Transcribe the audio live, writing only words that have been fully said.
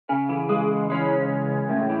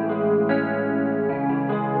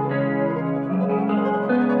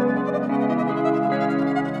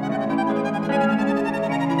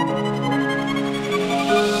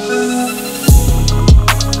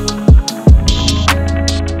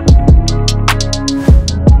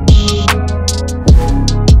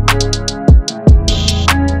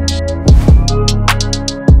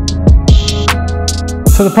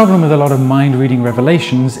So the problem with a lot of mind-reading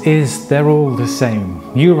revelations is they're all the same.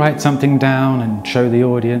 You write something down and show the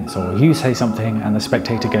audience, or you say something and the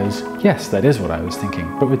spectator goes, yes, that is what I was thinking.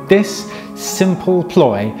 But with this simple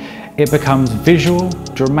ploy, it becomes visual,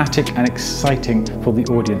 dramatic and exciting for the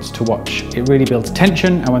audience to watch. It really builds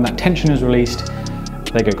tension, and when that tension is released,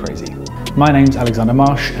 they go crazy. My name's Alexander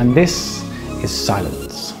Marsh and this is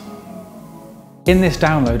Silence. In this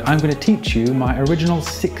download, I'm going to teach you my original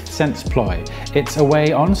sixth sense ploy. It's a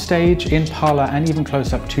way on stage, in parlour and even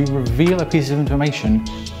close up to reveal a piece of information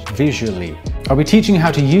visually. I'll be teaching you how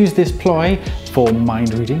to use this ploy for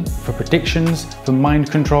mind reading, for predictions, for mind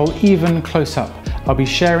control, even close up. I'll be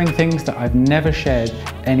sharing things that I've never shared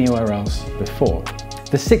anywhere else before.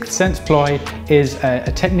 The sixth sense ploy is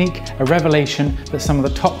a technique, a revelation that some of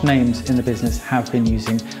the top names in the business have been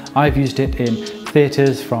using. I've used it in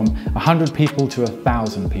theatres from 100 people to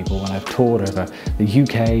 1,000 people when I've toured over the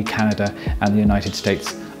UK, Canada and the United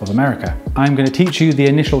States of America. I'm going to teach you the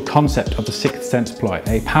initial concept of the sixth sense ploy,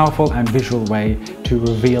 a powerful and visual way to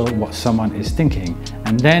reveal what someone is thinking.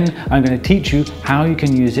 And then I'm going to teach you how you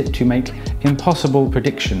can use it to make impossible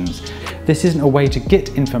predictions. This isn't a way to get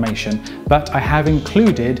information, but I have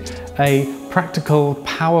included a practical,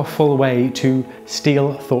 powerful way to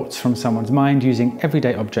steal thoughts from someone's mind using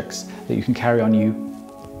everyday objects that you can carry on you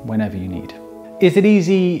whenever you need. Is it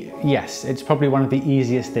easy? Yes, it's probably one of the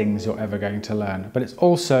easiest things you're ever going to learn, but it's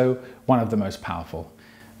also one of the most powerful.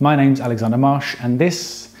 My name's Alexander Marsh and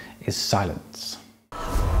this is Silence.